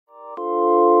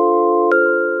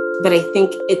But I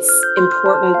think it's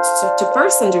important to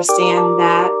first understand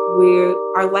that we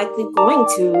are likely going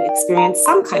to experience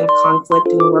some kind of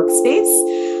conflict in the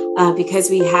workspace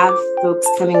because we have folks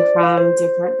coming from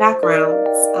different backgrounds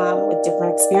with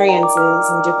different experiences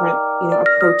and different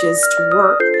approaches to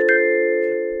work.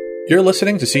 You're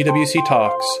listening to CWC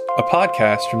Talks, a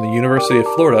podcast from the University of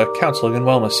Florida Counseling and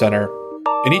Wellness Center.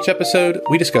 In each episode,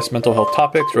 we discuss mental health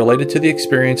topics related to the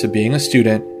experience of being a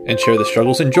student and share the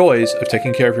struggles and joys of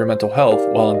taking care of your mental health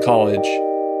while in college.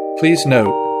 Please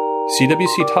note,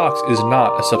 CWC Talks is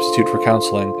not a substitute for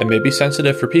counseling and may be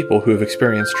sensitive for people who have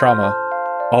experienced trauma.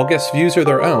 All guest views are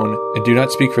their own and do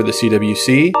not speak for the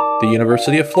CWC, the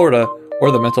University of Florida,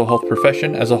 or the mental health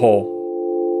profession as a whole.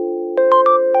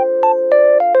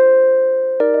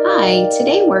 Hi,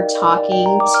 today we're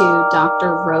talking to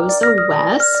Dr. Rosa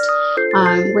West.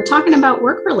 We're talking about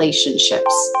work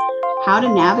relationships, how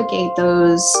to navigate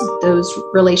those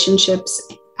relationships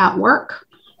at work.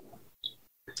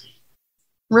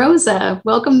 Rosa,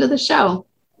 welcome to the show.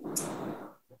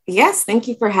 Yes, thank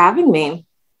you for having me.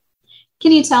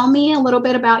 Can you tell me a little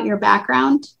bit about your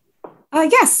background?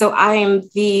 Yes, so I am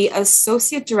the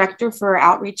Associate Director for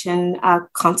Outreach and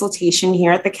Consultation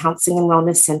here at the Counseling and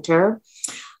Wellness Center.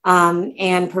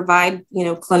 And provide,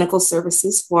 clinical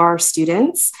services for our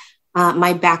students.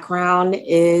 My background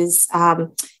is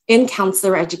in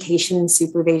counselor education and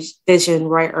supervision,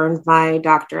 where I earned my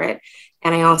doctorate.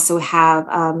 And I also have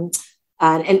an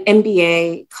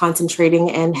MBA concentrating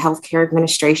in healthcare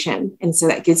administration. And so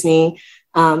that gives me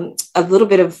a little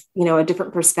bit of, a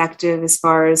different perspective as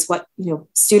far as what,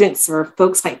 students or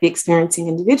folks might be experiencing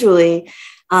individually.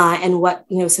 And what,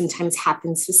 sometimes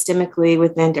happens systemically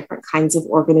within different kinds of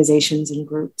organizations and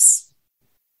groups.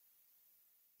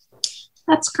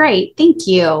 That's great. Thank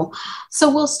you.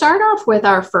 So we'll start off with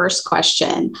our first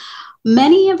question.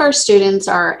 Many of our students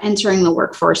are entering the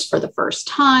workforce for the first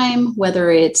time, whether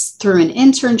it's through an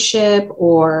internship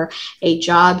or a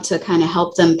job to kind of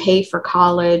help them pay for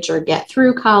college or get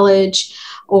through college,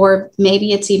 or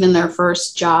maybe it's even their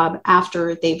first job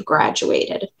after they've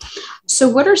graduated. So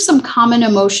what are some common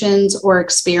emotions or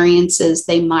experiences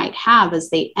they might have as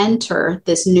they enter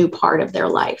this new part of their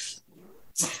life?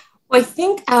 Well, I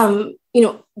think,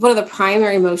 one of the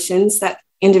primary emotions that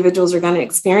individuals are going to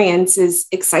experience is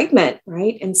excitement,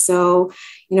 right? And so,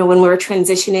 when we're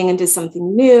transitioning into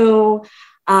something new,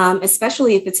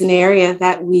 especially if it's an area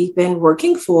that we've been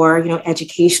working for,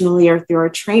 educationally or through our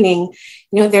training,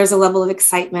 there's a level of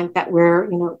excitement that we're,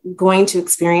 going to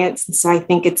experience. And so I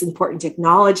think it's important to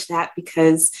acknowledge that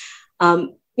because,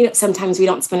 sometimes we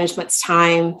don't spend as much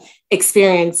time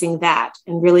experiencing that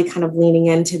and really kind of leaning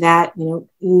into that,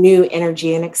 new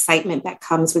energy and excitement that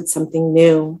comes with something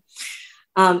new.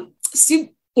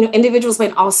 Individuals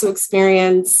might also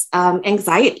experience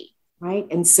anxiety, right?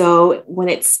 And so when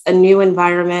it's a new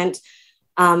environment,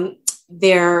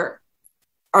 there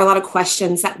are a lot of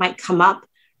questions that might come up,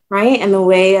 right? In the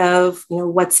way of,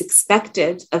 what's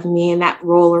expected of me in that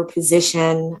role or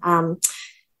position.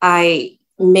 I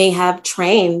may have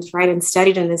trained, right, and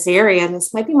studied in this area, and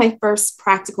this might be my first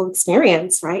practical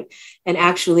experience, right? And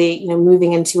actually,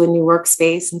 moving into a new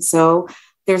workspace. And so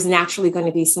there's naturally going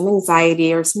to be some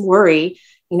anxiety or some worry,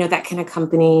 that can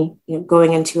accompany,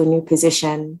 going into a new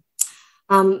position.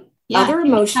 Other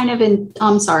emotions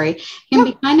can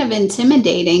be kind of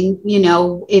intimidating,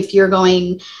 if you're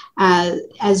going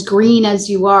as green as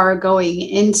you are going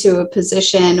into a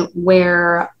position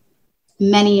where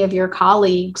many of your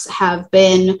colleagues have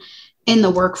been in the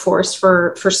workforce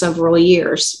for several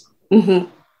years. Mm-hmm.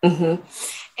 Mm-hmm.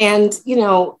 And,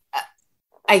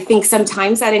 I think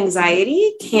sometimes that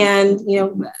anxiety can,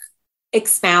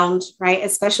 expound, right?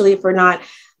 Especially if we're not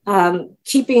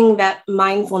keeping that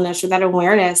mindfulness or that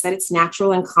awareness that it's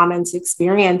natural and common to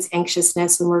experience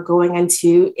anxiousness when we're going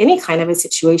into any kind of a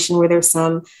situation where there's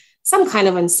some kind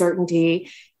of uncertainty.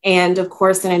 And of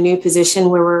course, in a new position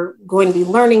where we're going to be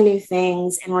learning new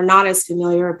things and we're not as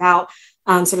familiar about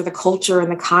sort of the culture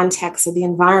and the context of the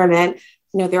environment,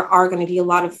 there are going to be a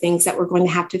lot of things that we're going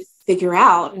to have to figure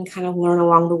out and kind of learn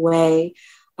along the way.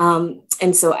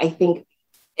 And so I think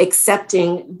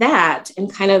accepting that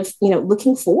and kind of,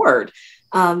 looking forward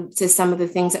to some of the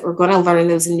things that we're going to learn in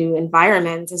those new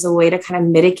environments as a way to kind of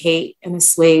mitigate and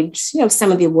assuage,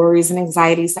 some of the worries and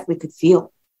anxieties that we could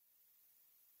feel.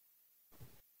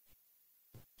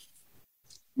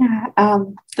 Yeah,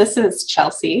 this is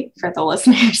Chelsea for the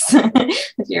listeners,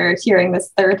 if you're hearing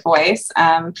this third voice.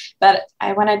 But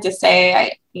I wanted to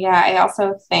say, I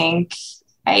also think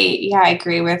I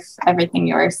agree with everything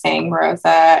you were saying, Rosa.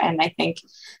 And I think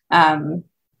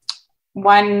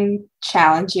one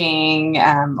challenging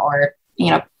or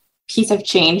piece of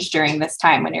change during this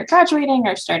time when you're graduating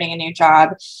or starting a new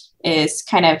job is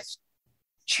kind of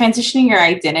transitioning your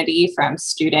identity from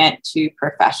student to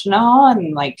professional,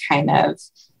 and like kind of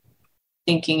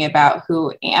thinking about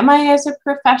who am I as a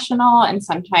professional. And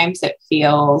sometimes it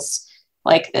feels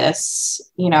like this,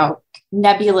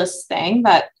 nebulous thing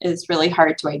that is really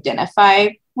hard to identify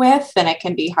with. And it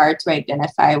can be hard to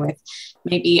identify with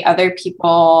maybe other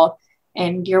people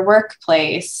in your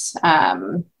workplace.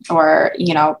 Or,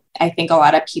 I think a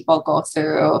lot of people go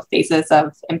through phases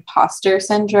of imposter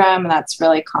syndrome. And that's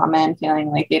really common,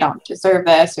 feeling like they don't deserve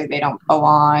this or they don't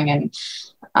belong. And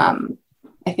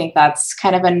I think that's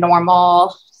kind of a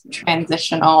normal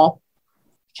transitional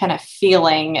kind of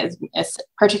feeling, is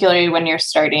particularly when you're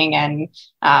starting in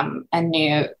a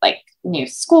new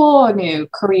school, a new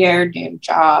career, new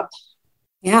job.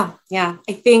 Yeah. I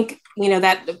think,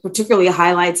 that particularly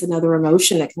highlights another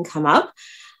emotion that can come up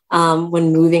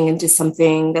when moving into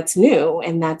something that's new.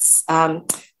 And that's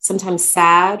sometimes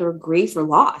sad or grief or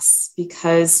loss,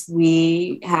 because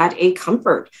we had a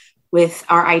comfort with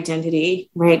our identity,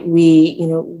 right? We,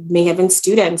 may have been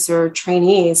students or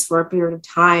trainees for a period of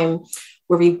time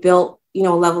where we built, a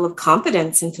level of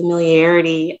confidence and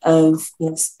familiarity of,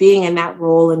 being in that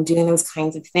role and doing those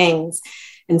kinds of things.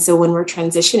 And so when we're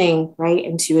transitioning, right,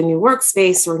 into a new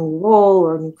workspace or a new role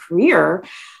or a new career,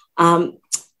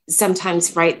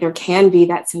 sometimes, right, there can be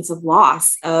that sense of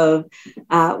loss of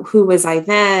who was I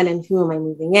then and who am I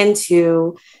moving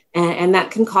into? And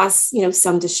that can cause,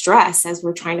 some distress as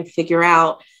we're trying to figure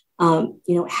out,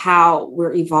 how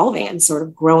we're evolving and sort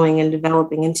of growing and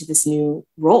developing into this new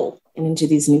role and into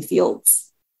these new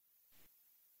fields.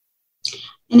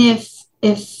 And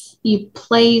if you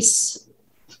place,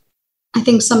 I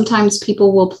think sometimes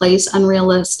people will place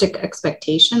unrealistic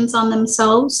expectations on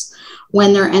themselves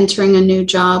when they're entering a new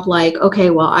job, like, okay,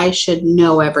 well, I should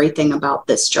know everything about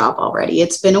this job already.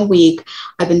 It's been a week.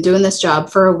 I've been doing this job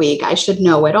for a week. I should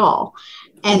know it all.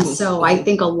 And so I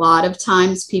think a lot of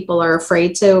times people are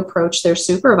afraid to approach their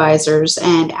supervisors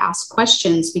and ask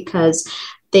questions because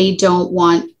they don't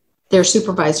want their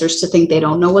supervisors to think they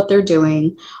don't know what they're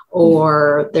doing,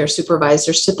 or their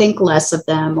supervisors to think less of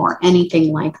them, or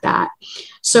anything like that.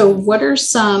 So what are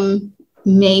some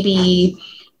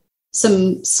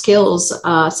skills,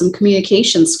 some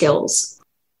communication skills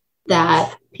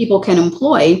that people can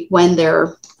employ when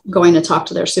they're going to talk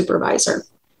to their supervisor?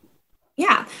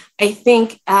 Yeah, I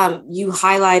think you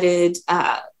highlighted,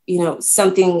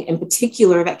 something in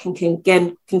particular that can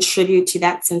again contribute to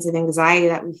that sense of anxiety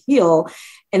that we feel,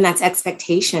 and that's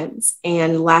expectations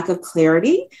and lack of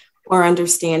clarity or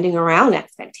understanding around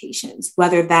expectations,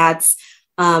 whether that's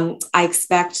I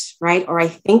expect, right, or I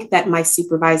think that my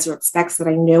supervisor expects that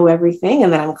I know everything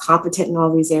and that I'm competent in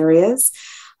all these areas,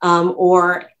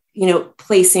 or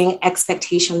placing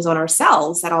expectations on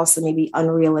ourselves that also may be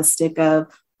unrealistic of,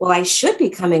 well, I should be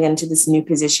coming into this new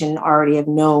position already have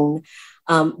known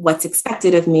what's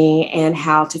expected of me and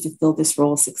how to fulfill this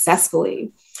role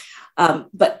successfully.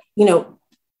 But,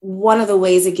 one of the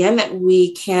ways, again, that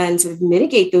we can sort of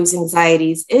mitigate those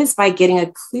anxieties is by getting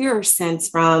a clearer sense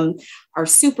from our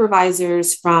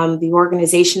supervisors, from the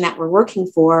organization that we're working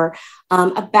for,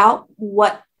 about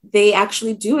what they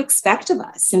actually do expect of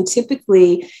us. And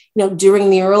typically, during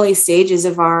the early stages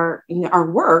of our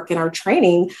work and our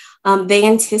training, they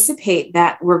anticipate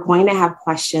that we're going to have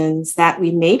questions, that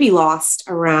we may be lost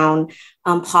around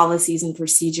policies and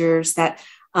procedures, that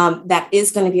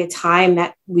is going to be a time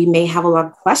that we may have a lot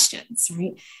of questions,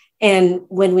 right? And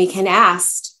when we can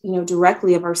ask,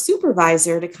 directly of our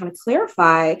supervisor to kind of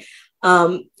clarify,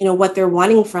 what they're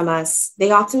wanting from us,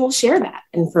 they often will share that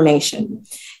information.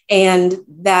 And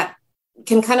that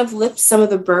can kind of lift some of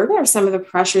the burden or some of the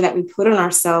pressure that we put on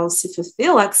ourselves to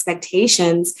fulfill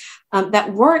expectations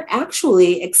that weren't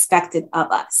actually expected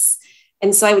of us.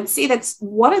 And so I would say that's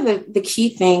one of the key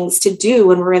things to do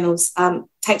when we're in those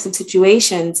types of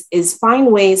situations is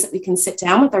find ways that we can sit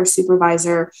down with our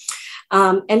supervisor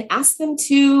and ask them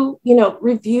to,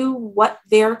 review what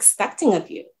they're expecting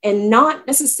of you, and not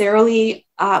necessarily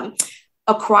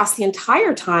across the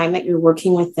entire time that you're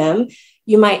working with them.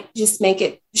 You might just make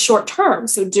it short term.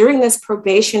 So during this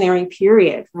probationary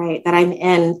period, right, that I'm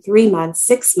in 3 months,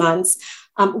 6 months,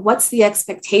 what's the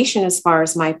expectation as far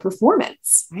as my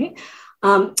performance, right?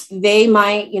 They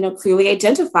might, clearly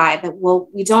identify that, well,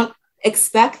 we don't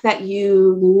expect that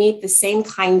you meet the same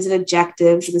kinds of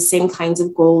objectives or the same kinds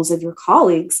of goals of your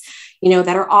colleagues,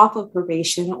 that are off of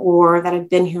probation or that have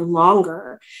been here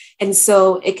longer. And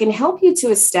so it can help you to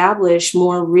establish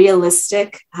more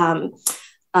realistic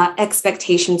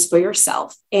expectations for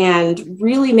yourself and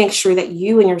really make sure that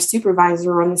you and your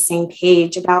supervisor are on the same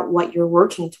page about what you're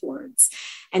working towards.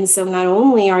 And so not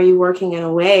only are you working in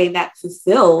a way that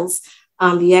fulfills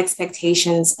the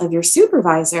expectations of your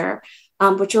supervisor,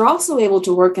 but you're also able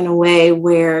to work in a way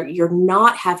where you're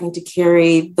not having to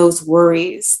carry those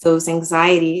worries, those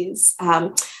anxieties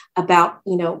about,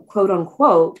 quote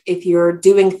unquote, if you're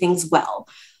doing things well.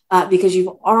 Because you've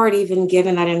already been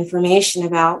given that information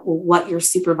about what your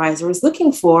supervisor is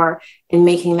looking for in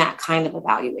making that kind of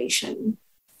evaluation.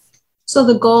 So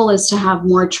the goal is to have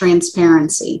more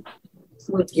transparency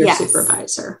with your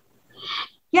supervisor.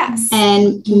 Yes.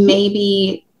 And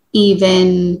maybe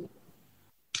even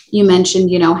you mentioned,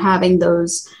 having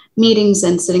those meetings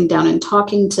and sitting down and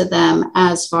talking to them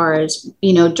as far as,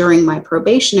 during my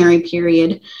probationary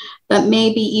period, but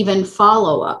maybe even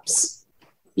follow-ups.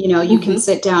 You can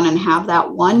sit down and have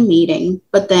that one meeting,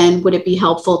 but then would it be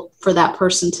helpful for that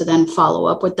person to then follow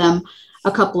up with them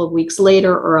a couple of weeks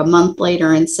later or a month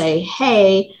later and say,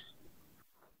 hey,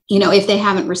 if they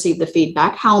haven't received the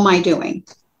feedback, how am I doing?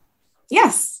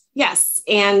 Yes.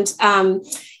 And,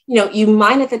 you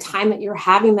might at the time that you're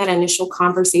having that initial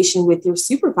conversation with your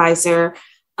supervisor,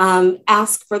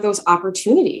 ask for those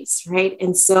opportunities, right?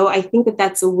 And so I think that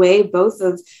that's a way both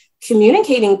of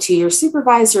communicating to your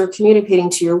supervisor, communicating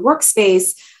to your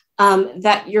workspace,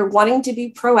 that you're wanting to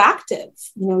be proactive,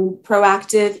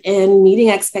 proactive in meeting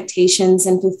expectations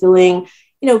and fulfilling,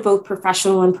 both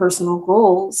professional and personal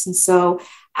goals. And so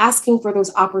asking for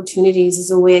those opportunities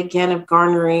is a way, again, of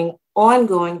garnering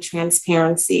ongoing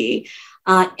transparency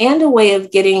and a way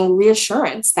of getting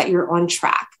reassurance that you're on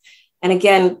track. And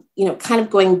again, kind of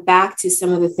going back to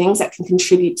some of the things that can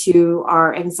contribute to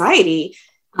our anxiety,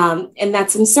 and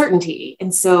that's uncertainty.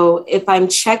 And so if I'm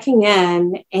checking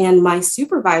in and my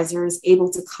supervisor is able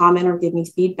to comment or give me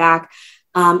feedback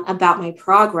about my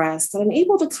progress, then I'm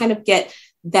able to kind of get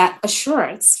that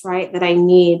assurance, right, that I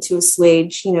need to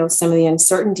assuage, some of the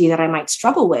uncertainty that I might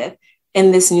struggle with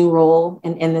in this new role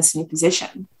and in this new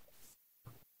position.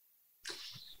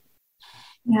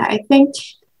 Yeah, I think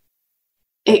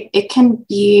it can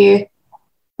be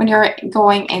when you're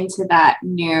going into that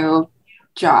new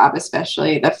job,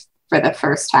 especially for the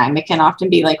first time, it can often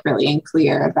be really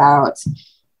unclear about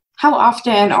how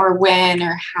often or when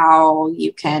or how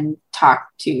you can talk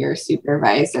to your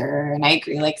supervisor. And I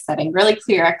agree, setting really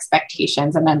clear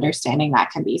expectations and understanding that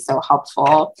can be so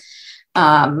helpful.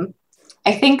 I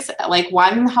think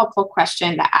one helpful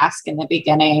question to ask in the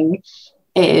beginning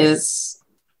is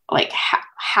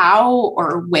how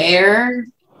or where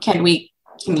can we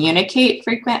communicate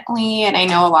frequently? And I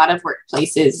know a lot of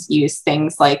workplaces use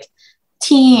things like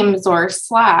Teams or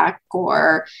Slack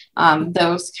or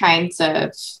those kinds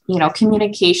of,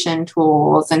 communication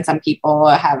tools. And some people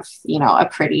have, a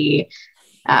pretty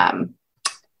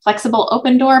flexible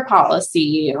open door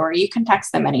policy, or you can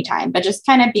text them anytime, but just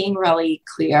kind of being really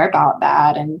clear about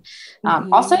that. And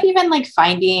also even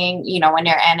finding, when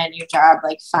you're in a new job,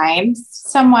 find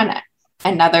someone,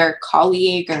 another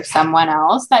colleague or someone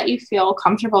else that you feel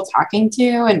comfortable talking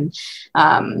to,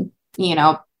 and,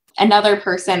 another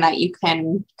person that you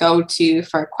can go to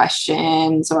for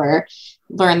questions or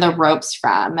learn the ropes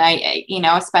from.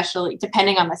 Especially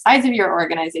depending on the size of your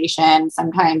organization,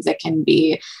 sometimes it can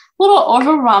be a little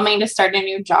overwhelming to start a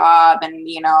new job and,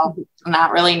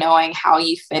 not really knowing how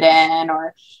you fit in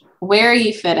or where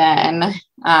you fit in.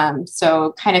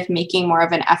 So kind of making more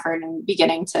of an effort and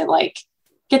beginning to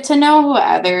get to know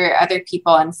other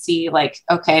people and see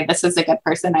okay, this is a good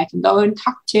person I can go and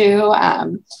talk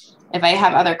to if I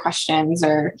have other questions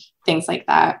or things like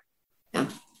that. Yeah,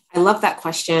 I love that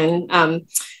question,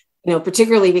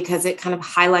 particularly because it kind of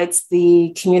highlights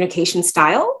the communication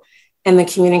style and the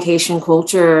communication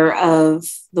culture of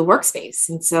the workspace.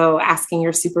 And so asking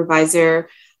your supervisor,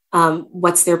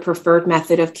 what's their preferred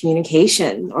method of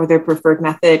communication or their preferred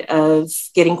method of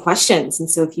getting questions. And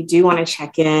so if you do want to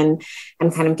check in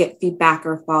and kind of get feedback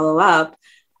or follow up,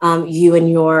 you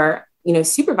and your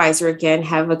supervisor, again,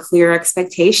 have a clear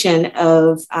expectation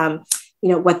of,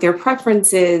 what their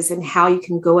preference is and how you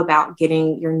can go about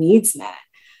getting your needs met.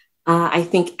 I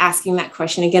think asking that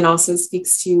question, again, also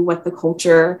speaks to what the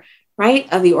culture,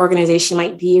 right, of the organization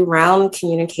might be around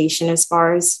communication as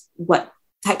far as what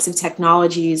types of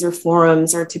technologies or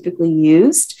forums are typically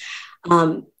used,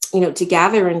 to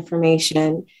gather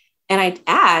information. And I'd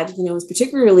add,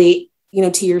 particularly,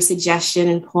 to your suggestion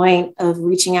and point of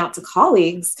reaching out to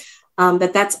colleagues,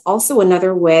 that's also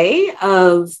another way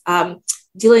of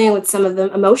dealing with some of the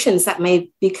emotions that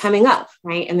may be coming up,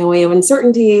 right? In the way of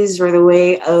uncertainties or the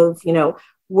way of,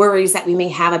 worries that we may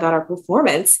have about our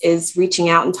performance is reaching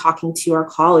out and talking to our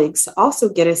colleagues to also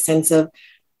get a sense of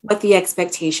what the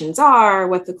expectations are,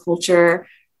 what the culture,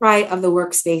 right, of the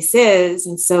workspace is.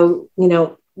 And so,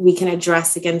 we can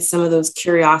address against some of those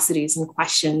curiosities and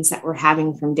questions that we're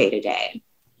having from day to day.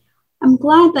 I'm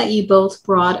glad that you both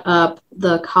brought up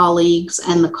the colleagues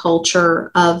and the culture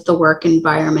of the work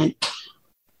environment.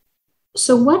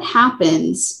 So what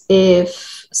happens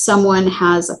if someone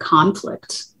has a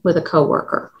conflict with a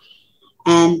coworker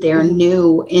and they're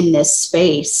new in this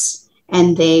space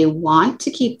and they want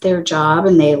to keep their job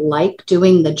and they like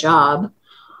doing the job,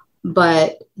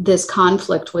 but this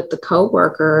conflict with the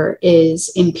coworker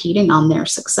is impeding on their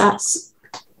success?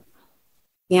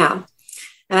 Yeah,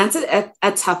 and that's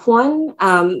a tough one.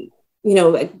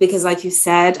 Because like you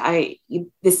said,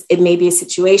 it may be a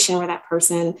situation where that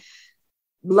person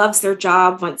loves their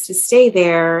job, wants to stay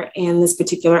there, and this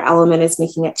particular element is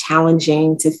making it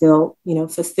challenging to feel,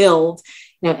 fulfilled,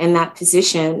 in that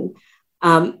position.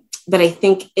 But I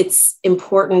think it's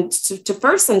important to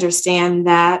first understand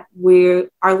that we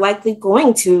are likely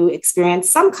going to experience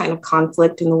some kind of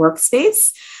conflict in the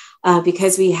workspace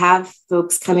because we have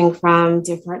folks coming from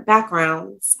different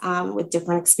backgrounds with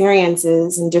different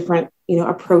experiences and different,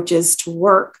 approaches to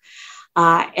work.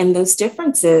 And those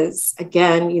differences,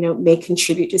 again, may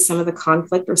contribute to some of the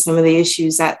conflict or some of the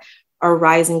issues that are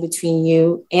arising between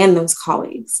you and those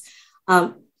colleagues.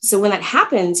 So when that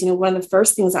happens, one of the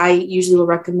first things I usually will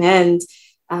recommend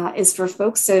is for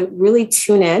folks to really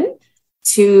tune in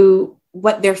to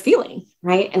what they're feeling,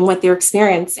 right? And what they're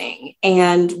experiencing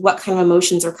and what kind of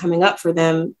emotions are coming up for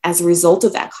them as a result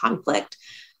of that conflict.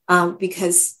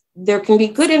 Because there can be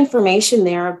good information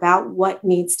there about what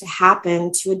needs to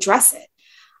happen to address it.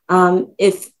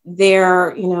 If they're,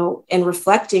 and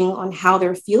reflecting on how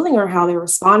they're feeling or how they're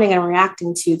responding and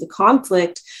reacting to the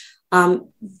conflict,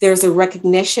 there's a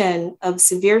recognition of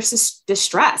severe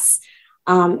distress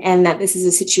and that this is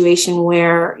a situation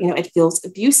where, it feels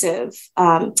abusive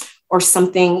or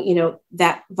something,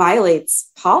 that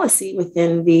violates policy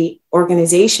within the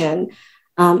organization,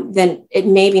 then it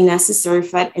may be necessary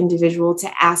for that individual to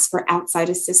ask for outside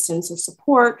assistance or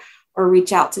support or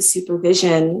reach out to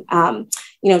supervision,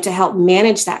 to help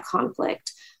manage that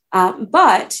conflict.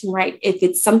 But, right, if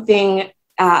it's something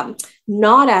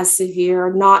not as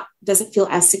severe, doesn't feel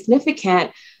as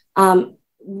significant,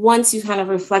 once you kind of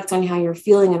reflect on how you're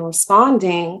feeling and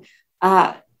responding,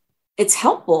 it's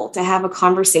helpful to have a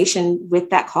conversation with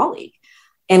that colleague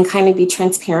and kind of be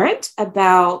transparent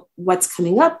about what's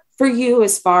coming up for you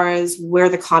as far as where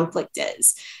the conflict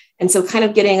is. And so kind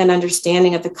of getting an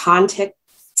understanding of the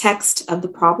context of the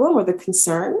problem or the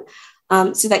concern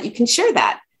so that you can share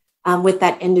that with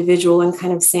that individual and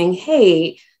kind of saying,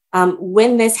 hey,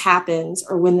 when this happens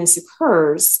or when this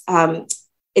occurs,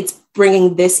 it's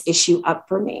bringing this issue up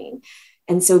for me.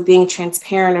 And so being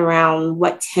transparent around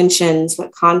what tensions,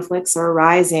 what conflicts are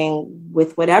arising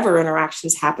with whatever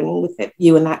interactions happening with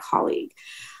you and that colleague.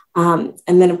 And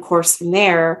then, of course, from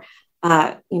there,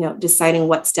 deciding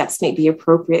what steps may be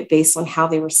appropriate based on how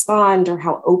they respond or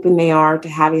how open they are to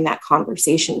having that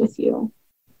conversation with you.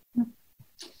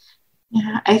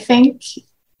 Yeah, I think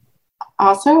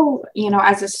also,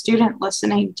 as a student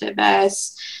listening to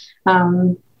this,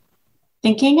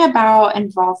 thinking about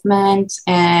involvement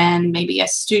and maybe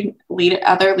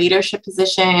other leadership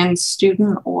positions,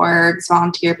 student orgs,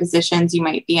 volunteer positions you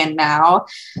might be in now,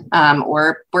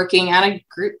 or working on a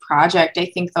group project. I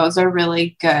think those are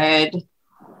really good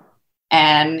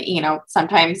and,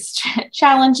 sometimes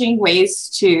challenging ways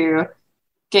to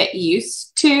get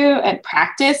used to and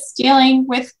practice dealing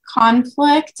with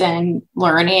conflict and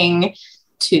learning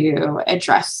to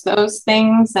address those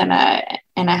things in a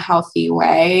healthy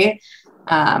way.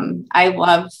 I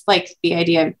love the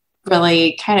idea of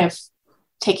really kind of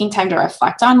taking time to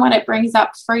reflect on what it brings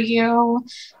up for you,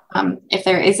 if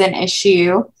there is an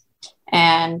issue,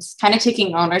 and kind of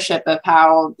taking ownership of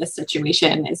how the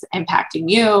situation is impacting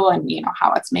you and,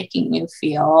 how it's making you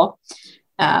feel.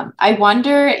 I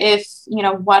wonder if,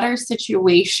 what are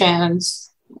situations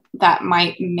that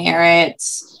might merit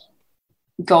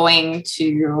going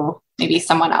to maybe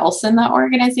someone else in the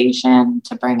organization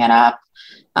to bring it up,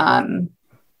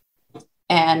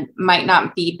 and might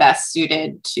not be best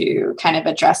suited to kind of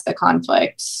address the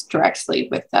conflict directly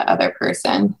with the other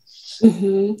person.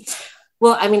 Mm-hmm.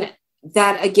 Well, I mean,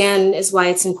 that again is why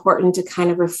it's important to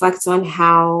kind of reflect on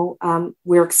how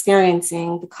we're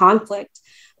experiencing the conflict.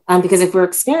 Because if we're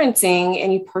experiencing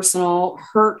any personal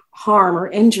hurt, harm, or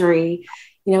injury,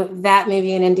 that may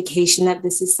be an indication that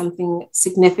this is something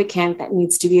significant that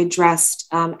needs to be addressed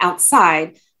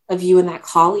outside of you and that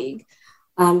colleague.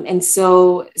 And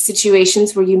so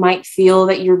situations where you might feel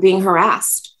that you're being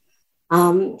harassed.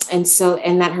 And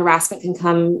that harassment can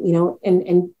come,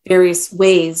 in various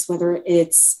ways, whether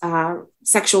it's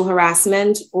sexual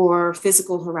harassment or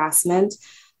physical harassment,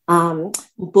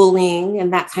 bullying,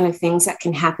 and that kind of things that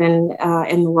can happen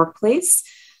in the workplace.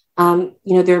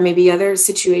 There may be other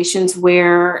situations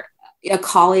where a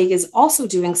colleague is also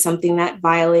doing something that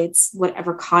violates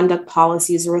whatever conduct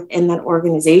policies are within that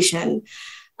organization.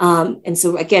 And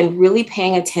so, again, really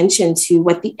paying attention to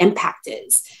what the impact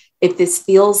is. If this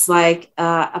feels like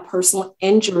a personal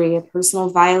injury, a personal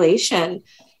violation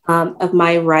of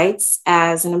my rights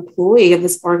as an employee of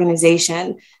this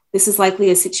organization, this is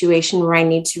likely a situation where I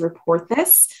need to report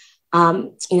this,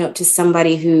 to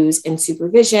somebody who's in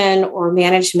supervision or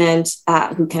management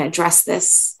who can address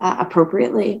this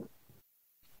appropriately.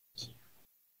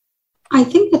 I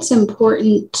think it's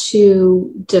important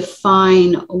to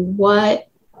define what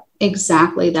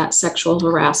exactly that sexual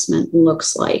harassment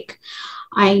looks like.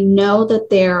 I know that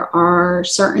there are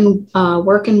certain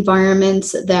work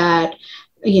environments that,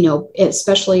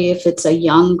 especially if it's a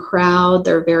young crowd,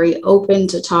 they're very open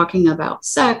to talking about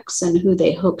sex and who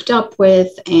they hooked up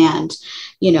with and,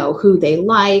 who they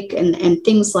like and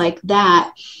things like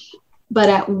that. But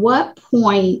at what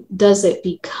point does it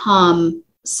become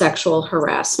sexual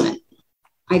harassment?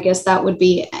 I guess that would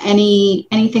be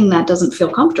anything that doesn't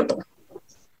feel comfortable.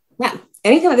 Yeah,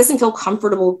 anything that doesn't feel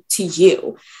comfortable to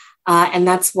you. And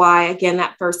that's why, again,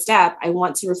 that first step, I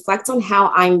want to reflect on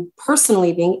how I'm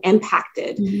personally being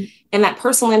impacted. Mm-hmm. And that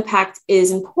personal impact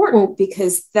is important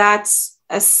because that's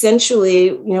essentially,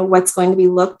 what's going to be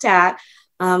looked at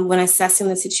when assessing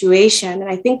the situation. And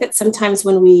I think that sometimes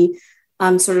when we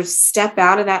sort of step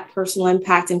out of that personal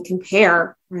impact and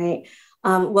compare, right?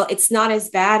 Well, it's not as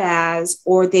bad as,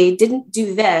 or they didn't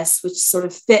do this, which sort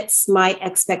of fits my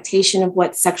expectation of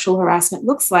what sexual harassment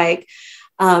looks like.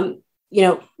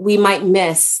 We might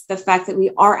miss the fact that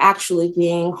we are actually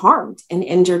being harmed and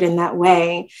injured in that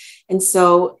way. And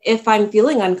so if I'm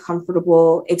feeling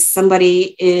uncomfortable, if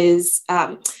somebody is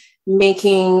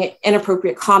making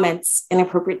inappropriate comments,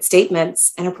 inappropriate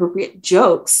statements, inappropriate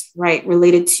jokes, right,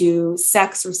 related to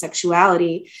sex or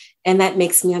sexuality, and that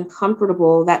makes me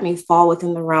uncomfortable, that may fall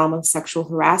within the realm of sexual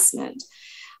harassment.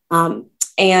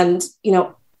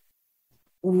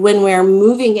 When we're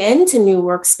moving into new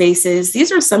workspaces,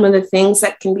 these are some of the things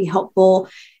that can be helpful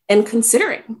in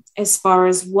considering as far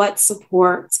as what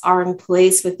supports are in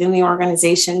place within the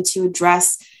organization to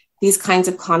address these kinds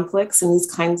of conflicts and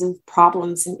these kinds of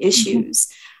problems and issues.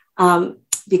 Mm-hmm.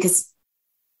 Because,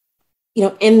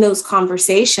 in those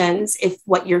conversations, if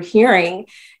what you're hearing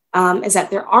is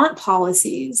that there aren't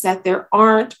policies, that there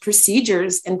aren't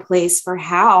procedures in place for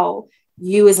how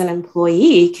you as an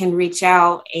employee can reach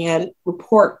out and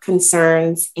report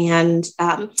concerns and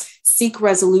seek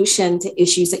resolution to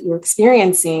issues that you're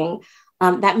experiencing,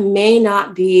 that may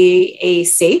not be a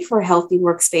safe or healthy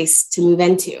workspace to move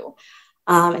into.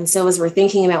 And so as we're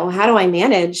thinking about, well, how do I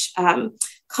manage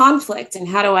conflict and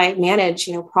how do I manage,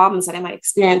 problems that I might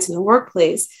experience in the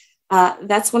workplace?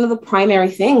 That's one of the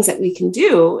primary things that we can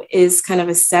do is kind of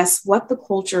assess what the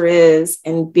culture is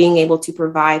and being able to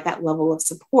provide that level of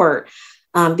support,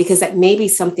 because that may be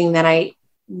something that I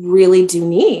really do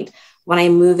need when I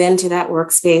move into that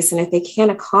workspace. And if they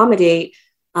can't accommodate,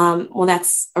 well,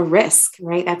 that's a risk,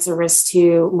 right? That's a risk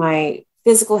to my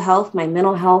physical health, my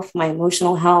mental health, my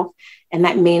emotional health, and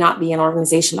that may not be an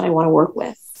organization that I want to work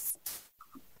with.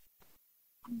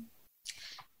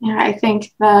 Yeah, I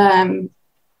think the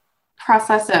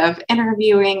process of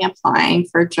interviewing, applying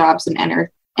for jobs and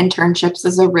internships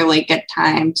is a really good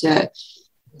time to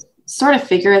sort of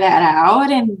figure that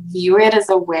out and view it as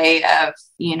a way of,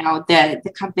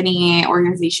 the company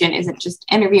organization isn't just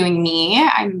interviewing me,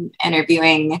 I'm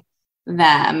interviewing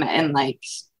them. And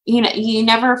you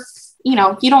never, you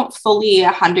don't fully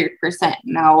 100%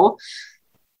 know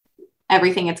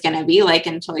everything it's going to be like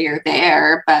until you're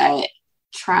there, but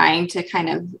trying to kind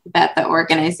of vet the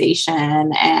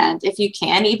organization. And if you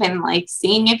can, even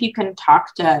seeing if you can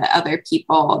talk to other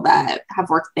people that have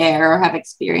worked there or have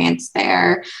experience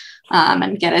there,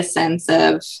 and get a sense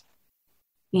of,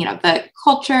 the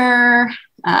culture,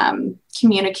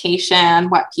 communication,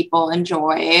 what people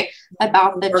enjoy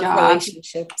about the job.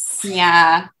 Relationships.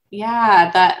 Yeah.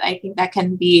 That I think that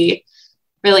can be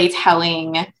really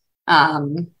telling,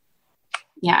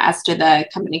 as to the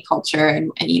company culture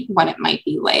and what it might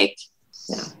be like.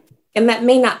 Yeah. And that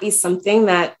may not be something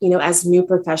that, as new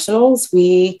professionals,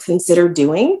 we consider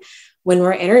doing when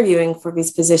we're interviewing for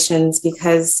these positions,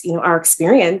 because, our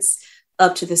experience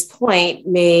up to this point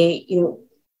may,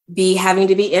 be having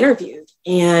to be interviewed.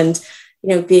 And,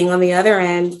 being on the other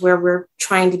end where we're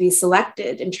trying to be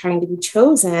selected and trying to be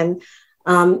chosen.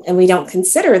 And we don't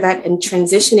consider that in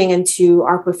transitioning into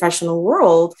our professional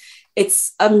world,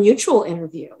 it's a mutual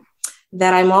interview,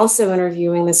 that I'm also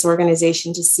interviewing this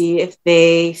organization to see if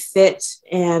they fit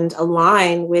and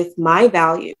align with my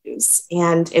values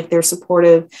and if they're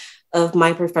supportive of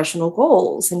my professional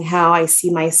goals and how I see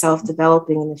myself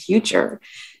developing in the future.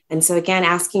 And so again,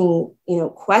 asking,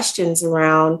 questions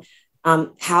around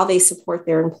how they support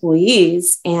their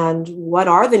employees and what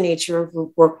are the nature of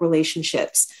work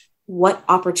relationships, what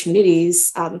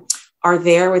opportunities are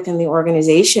there within the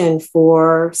organization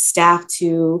for staff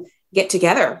to get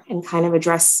together and kind of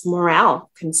address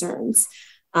morale concerns.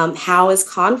 How is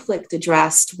conflict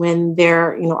addressed when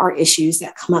there are issues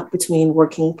that come up between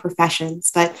working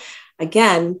professions? But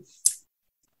again,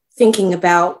 thinking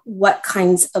about what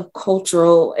kinds of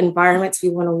cultural environments we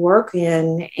want to work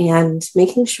in and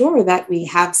making sure that we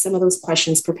have some of those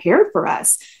questions prepared for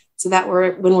us so that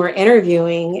when we're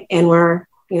interviewing and we're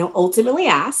ultimately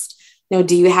asked,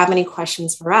 do you have any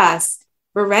questions for us?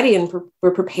 We're ready and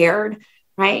we're prepared,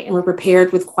 right? And we're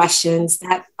prepared with questions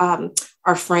that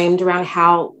are framed around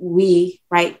how we,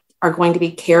 are going to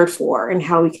be cared for and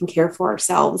how we can care for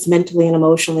ourselves mentally and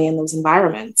emotionally in those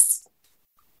environments.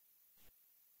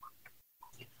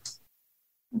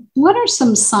 What are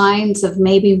some signs of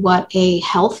maybe what a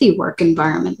healthy work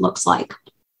environment looks like?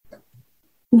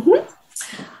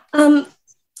 Mm-hmm.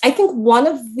 I think one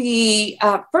of the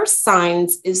first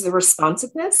signs is the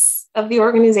responsiveness of the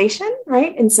organization,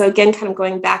 right? And so again, kind of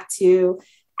going back to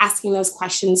asking those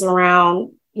questions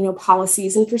around,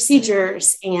 policies and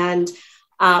procedures and,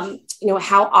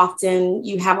 how often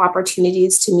you have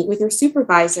opportunities to meet with your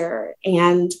supervisor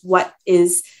and what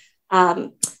is,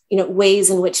 ways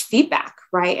in which feedback,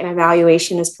 right, and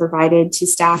evaluation is provided to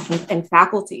staff and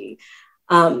faculty.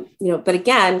 But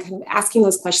again, kind of asking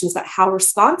those questions about how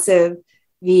responsive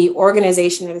the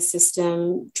organization or the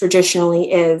system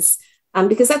traditionally is,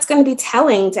 because that's going to be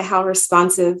telling to how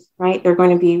responsive, right, they're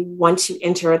going to be once you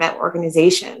enter that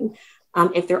organization.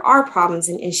 If there are problems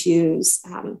and issues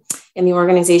and the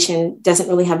organization doesn't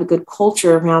really have a good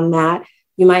culture around that,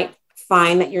 you might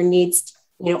find that your needs,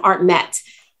 aren't met.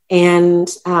 And,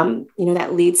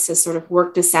 that leads to sort of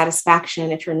work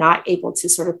dissatisfaction if you're not able to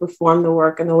sort of perform the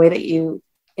work in the way that you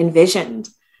envisioned.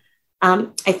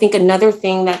 I think another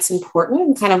thing that's important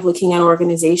in kind of looking at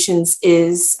organizations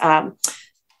is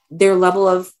their level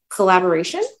of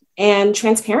collaboration and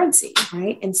transparency,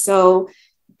 right? And so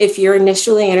if you're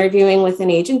initially interviewing with an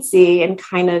agency and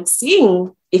kind of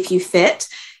seeing if you fit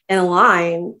and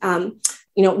align,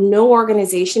 no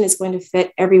organization is going to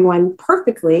fit everyone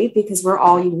perfectly because we're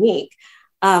all unique.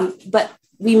 But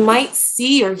we might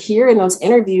see or hear in those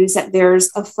interviews that there's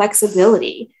a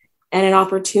flexibility and an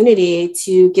opportunity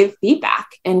to give feedback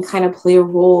and kind of play a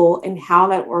role in how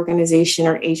that organization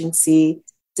or agency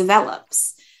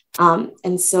develops.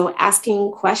 And so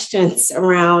asking questions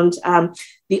around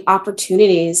the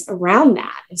opportunities around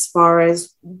that, as far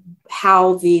as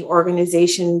how the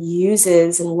organization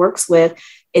uses and works with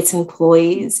its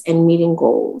employees and meeting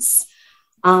goals.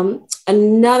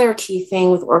 Another key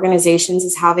thing with organizations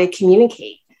is how they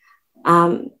communicate.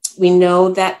 We know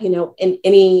that, in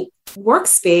any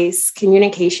workspace,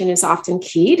 communication is often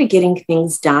key to getting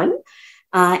things done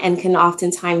and can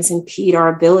oftentimes impede our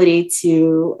ability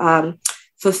to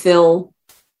fulfill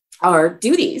our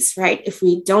duties, right? If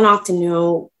we don't often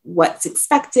know what's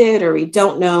expected or we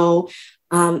don't know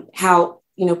how,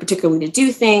 particularly to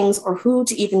do things or who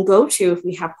to even go to if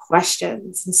we have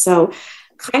questions. And so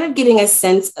kind of getting a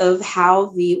sense of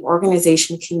how the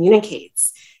organization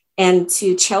communicates. And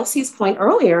to Chelsea's point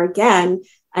earlier, again,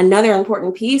 another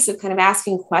important piece of kind of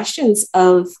asking questions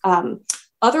of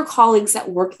other colleagues that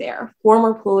work there, former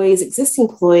employees, existing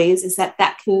employees, is that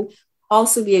can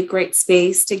also be a great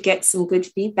space to get some good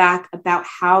feedback about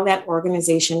how that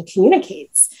organization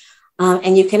communicates.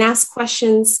 And you can ask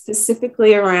questions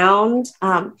specifically around,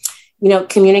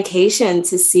 communication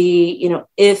to see,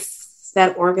 if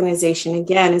that organization,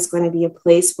 again, is going to be a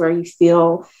place where you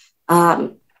feel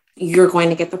you're going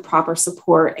to get the proper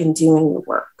support in doing your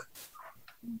work.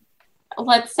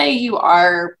 Let's say you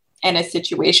are in a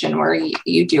situation where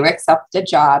you do accept a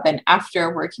job, and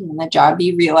after working in the job,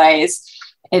 you realize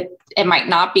it might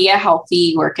not be a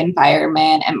healthy work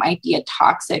environment. It might be a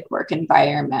toxic work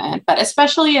environment, but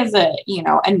especially as a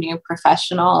new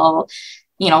professional,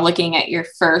 looking at your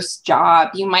first job,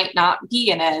 you might not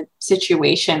be in a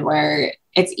situation where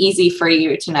it's easy for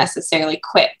you to necessarily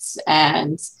quit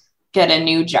and get a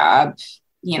new job,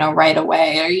 right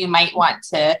away. Or you might want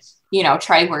to,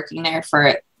 try working there for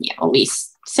at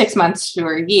least 6 months to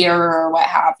a year or what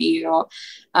have you.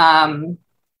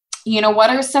 What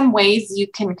are some ways you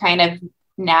can kind of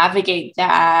navigate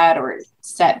that or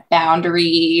set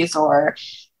boundaries or,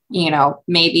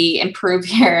 maybe improve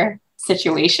your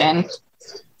situation?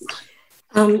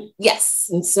 Yes.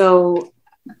 And so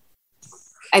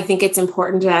I think it's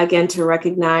important to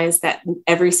recognize that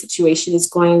every situation is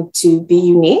going to be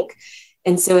unique.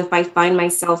 And so if I find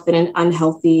myself in an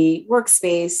unhealthy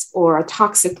workspace or a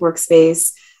toxic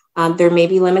workspace, there may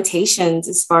be limitations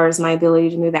as far as my ability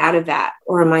to move out of that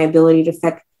or my ability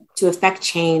to affect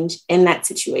change in that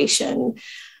situation.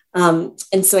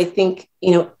 And so I think,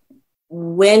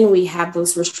 when we have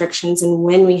those restrictions and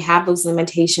when we have those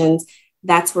limitations,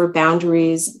 that's where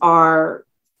boundaries are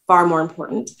far more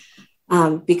important,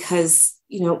 because,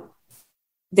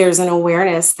 there's an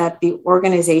awareness that the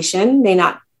organization may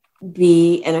not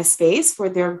be in a space where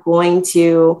they're going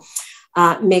to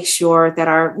make sure that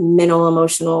our mental,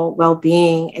 emotional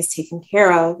well-being is taken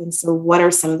care of. And so what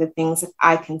are some of the things that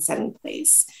I can set in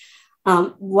place?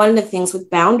 One of the things with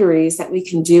boundaries that we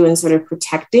can do in sort of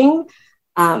protecting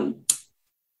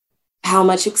how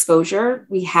much exposure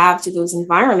we have to those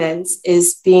environments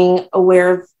is being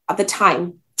aware of the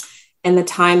time and the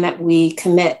time that we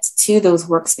commit to those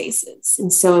workspaces.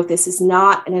 And so if this is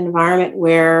not an environment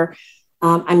where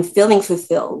I'm feeling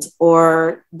fulfilled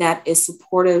or that is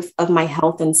supportive of my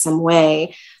health in some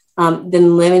way,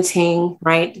 then limiting,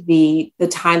 right, the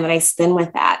time that I spend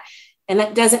with that. And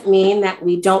that doesn't mean that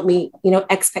we don't meet,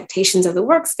 expectations of the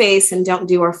workspace and don't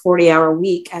do our 40-hour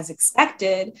week as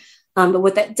expected. But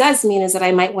what that does mean is that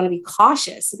I might want to be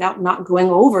cautious about not going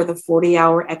over the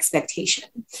 40-hour expectation.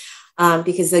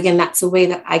 Because again, that's a way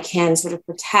that I can sort of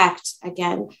protect,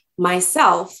 again,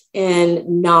 myself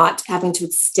in not having to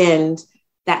extend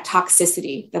that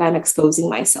toxicity that I'm exposing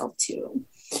myself to.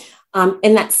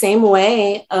 In that same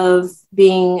way of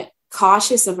being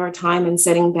cautious of our time and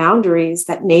setting boundaries,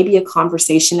 that may be a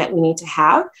conversation that we need to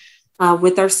have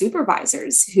with our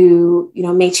supervisors who,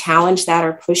 may challenge that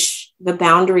or push the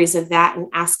boundaries of that and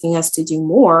asking us to do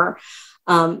more,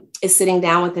 is sitting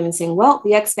down with them and saying, well,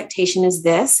 the expectation is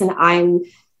this, and I'm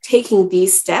taking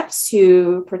these steps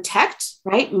to protect,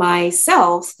 right,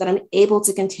 myself, so that I'm able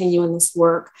to continue in this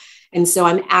work. And so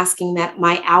I'm asking that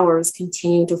my hours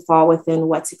continue to fall within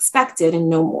what's expected and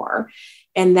no more.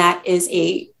 And that is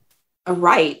a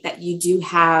right that you do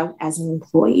have as an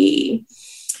employee.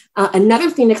 Another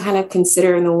thing to kind of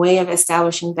consider in the way of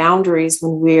establishing boundaries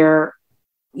when we're,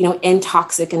 in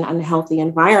toxic and unhealthy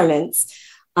environments,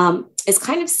 is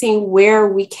kind of seeing where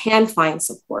we can find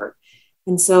support.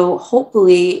 And so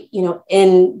hopefully,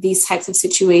 in these types of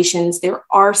situations, there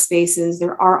are spaces,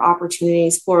 there are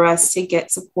opportunities for us to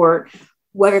get support,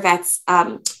 whether that's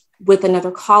with another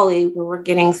colleague where we're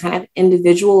getting kind of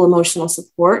individual emotional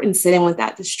support and sitting with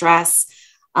that distress,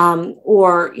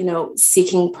 or,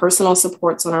 seeking personal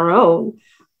supports on our own,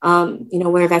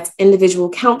 whether that's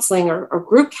individual counseling or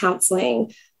group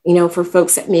counseling, for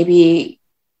folks that may be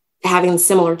having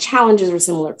similar challenges or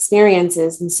similar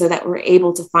experiences. And so that we're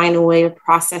able to find a way of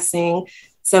processing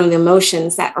some of the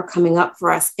emotions that are coming up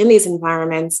for us in these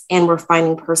environments. And we're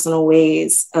finding personal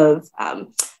ways of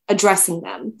addressing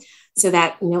them so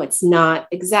that, it's not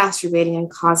exacerbating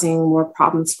and causing more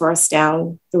problems for us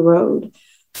down the road.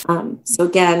 So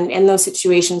again, in those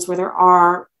situations where there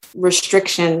are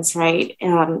restrictions, right,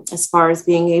 as far as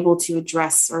being able to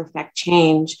address or affect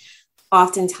change,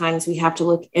 oftentimes we have to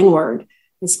look inward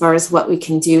as far as what we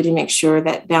can do to make sure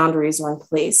that boundaries are in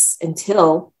place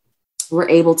until we're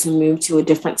able to move to a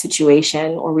different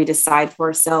situation, or we decide for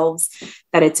ourselves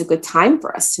that it's a good time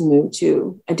for us to move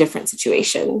to a different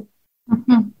situation.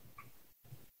 Mm-hmm.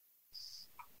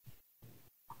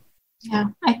 Yeah,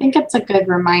 I think it's a good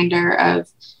reminder of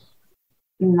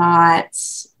not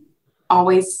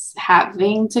always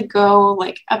having to go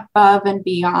like above and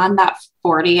beyond that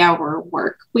 40-hour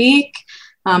work week,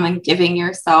 and giving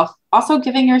yourself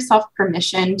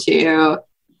permission to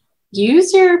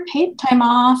use your paid time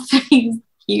off,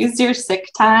 use your sick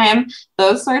time,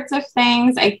 those sorts of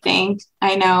things.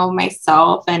 I know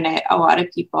myself and a lot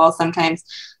of people sometimes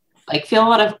feel a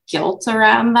lot of guilt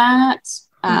around that.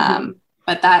 Mm-hmm.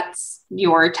 But that's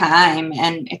your time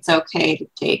and it's okay to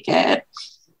take it.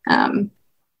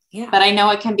 But I know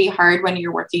it can be hard when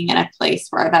you're working in a place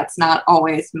where that's not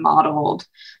always modeled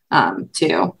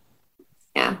too.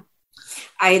 Yeah.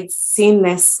 I had seen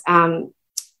this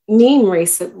meme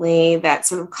recently that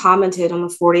sort of commented on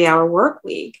the 40-hour work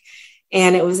week.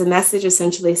 And it was a message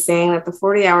essentially saying that the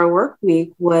 40-hour work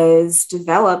week was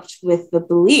developed with the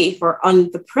belief or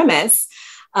on the premise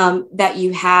that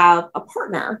you have a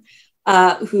partner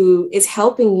who is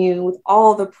helping you with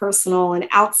all the personal and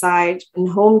outside and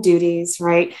home duties,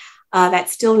 right, that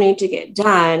still need to get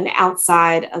done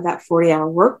outside of that 40-hour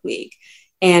work week.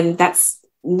 And that's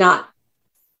not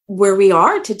where we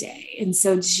are today. And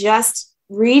so just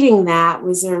reading that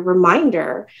was a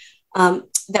reminder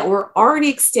that we're already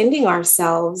extending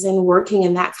ourselves and working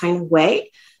in that kind of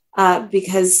way.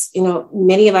 Because,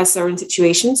 many of us are in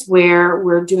situations where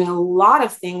we're doing a lot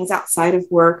of things outside of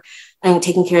work and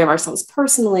taking care of ourselves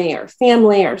personally, our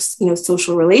family, our,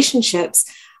 social relationships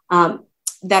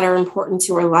that are important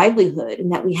to our livelihood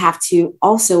and that we have to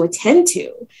also attend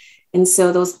to. And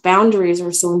so those boundaries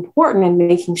are so important in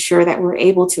making sure that we're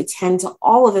able to attend to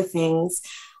all of the things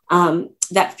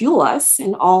that fuel us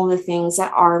and all of the things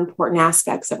that are important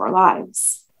aspects of our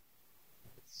lives.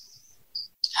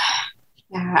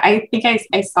 Yeah, I think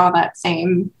I saw that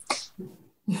same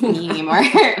meme or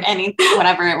anything,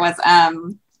 whatever it was.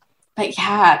 But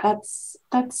yeah, that's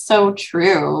so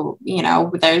true.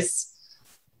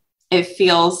 It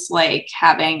feels like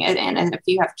having it, and if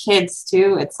you have kids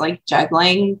too, it's like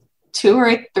juggling 2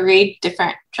 or 3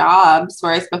 different jobs,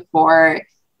 whereas before,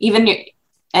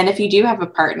 and if you do have a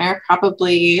partner,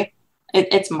 probably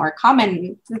it's more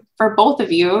common for both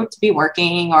of you to be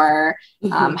working or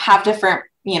have different,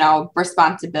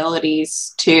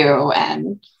 responsibilities too.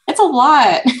 And it's a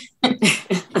lot.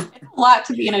 It's a lot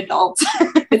to be an adult.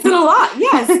 It's a lot,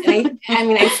 yes. And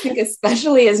I think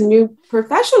especially as new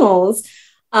professionals,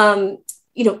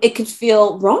 it could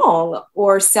feel wrong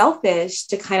or selfish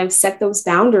to kind of set those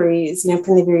boundaries,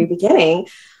 from the very beginning,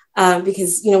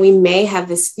 because, we may have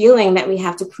this feeling that we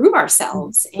have to prove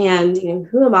ourselves. And,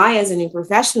 who am I as a new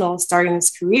professional starting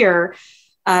this career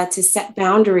to set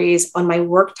boundaries on my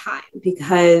work time?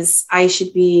 Because I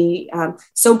should be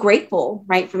so grateful,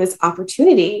 right, for this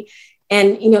opportunity.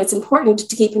 And, it's important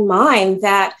to keep in mind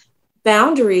that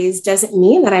boundaries doesn't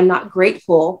mean that I'm not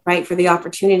grateful, right, for the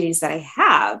opportunities that I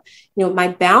have. My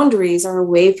boundaries are a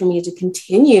way for me to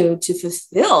continue to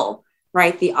fulfill,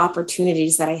 right, the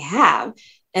opportunities that I have.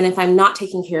 And if I'm not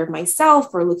taking care of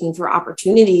myself or looking for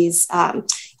opportunities,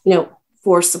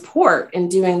 for support in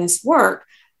doing this work,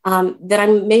 then I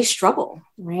may struggle,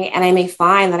 right? And I may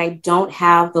find that I don't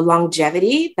have the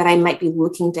longevity that I might be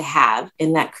looking to have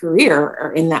in that career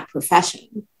or in that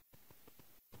profession.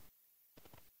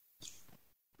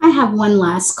 I have one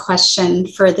last question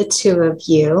for the two of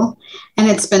you, and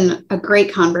it's been a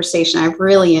great conversation. I've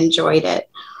really enjoyed it.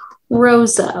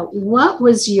 Rosa, what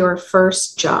was your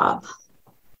first job?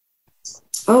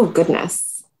 Oh,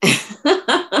 goodness.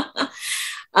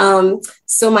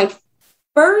 So my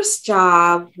first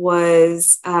job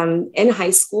was in high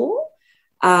school.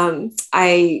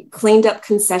 I cleaned up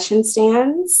concession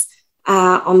stands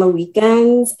on the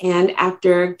weekends and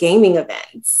after gaming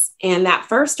events. And that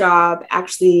first job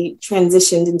actually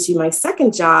transitioned into my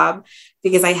second job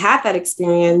because I had that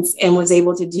experience and was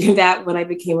able to do that when I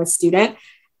became a student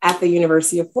at the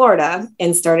University of Florida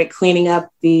and started cleaning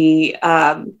up the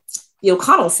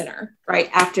O'Connell Center, right,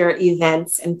 after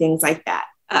events and things like that.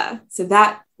 So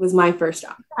that was my first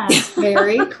job. That's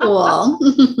very cool.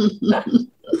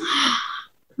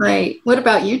 Right. What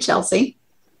about you, Chelsea?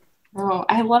 Oh,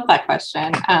 I love that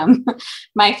question.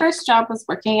 My first job was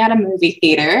working at a movie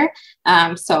theater.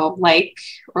 So like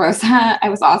Rosa, I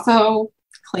was also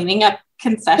cleaning up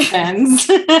concessions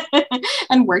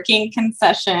and working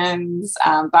concessions.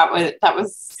 That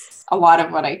was a lot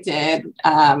of what I did.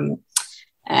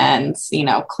 And,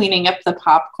 cleaning up the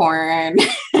popcorn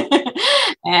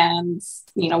and,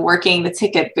 working the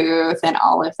ticket booth and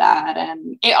all of that.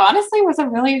 And it honestly was a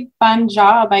really fun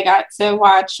job. I got to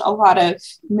watch a lot of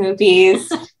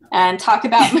movies and talk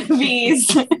about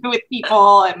movies with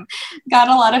people and got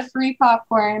a lot of free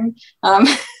popcorn.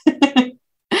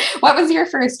 What was your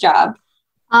first job?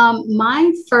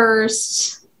 My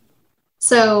first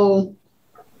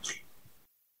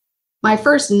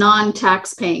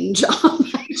non-tax paying job,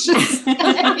 I should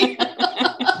say,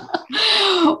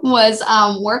 was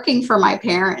working for my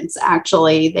parents.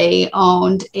 Actually, they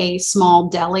owned a small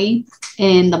deli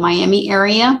in the Miami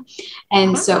area.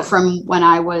 And so from when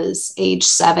I was age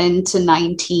 7 to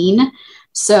 19,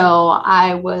 so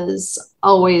I was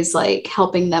always like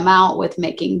helping them out with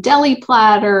making deli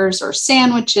platters or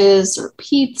sandwiches or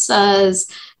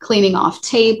pizzas, cleaning off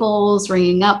tables,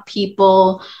 ringing up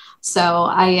people. So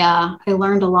I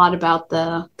learned a lot about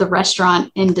the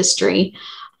restaurant industry,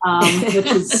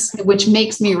 which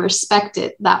makes me respect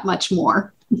it that much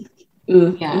more.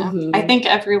 Yeah, I think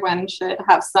everyone should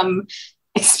have some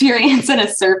experience in a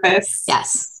service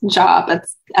job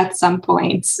at some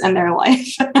point in their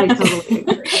life. I totally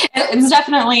agree. It's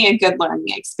definitely a good learning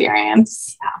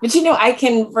experience. But, I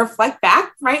can reflect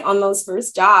back, right, on those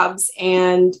first jobs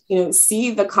and,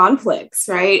 see the conflicts,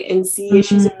 right, and see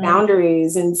issues of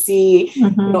boundaries and see,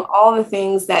 all the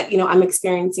things that, I'm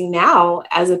experiencing now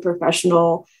as a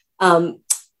professional.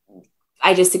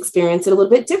 I just experienced it a little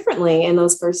bit differently in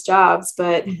those first jobs,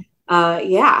 but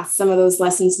some of those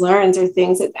lessons learned are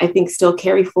things that I think still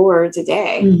carry forward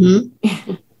today.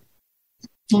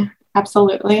 Yeah,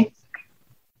 absolutely.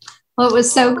 Well, it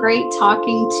was so great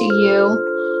talking to you.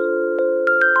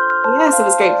 Yes, it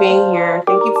was great being here.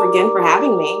 Thank you again for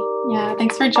having me. Yeah,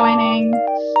 thanks for joining.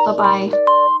 Bye-bye.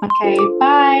 Okay,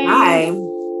 bye. Bye.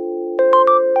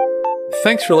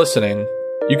 Thanks for listening.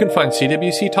 You can find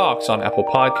CWC Talks on Apple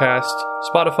Podcasts,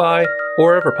 Spotify, or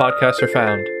wherever podcasts are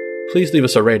found. Please leave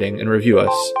us a rating and review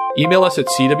us. Email us at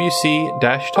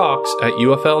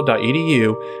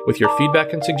cwc-talks@ufl.edu with your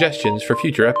feedback and suggestions for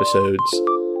future episodes.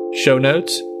 Show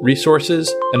notes,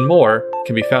 resources, and more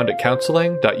can be found at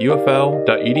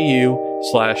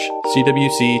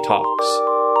counseling.ufl.edu/CWC Talks.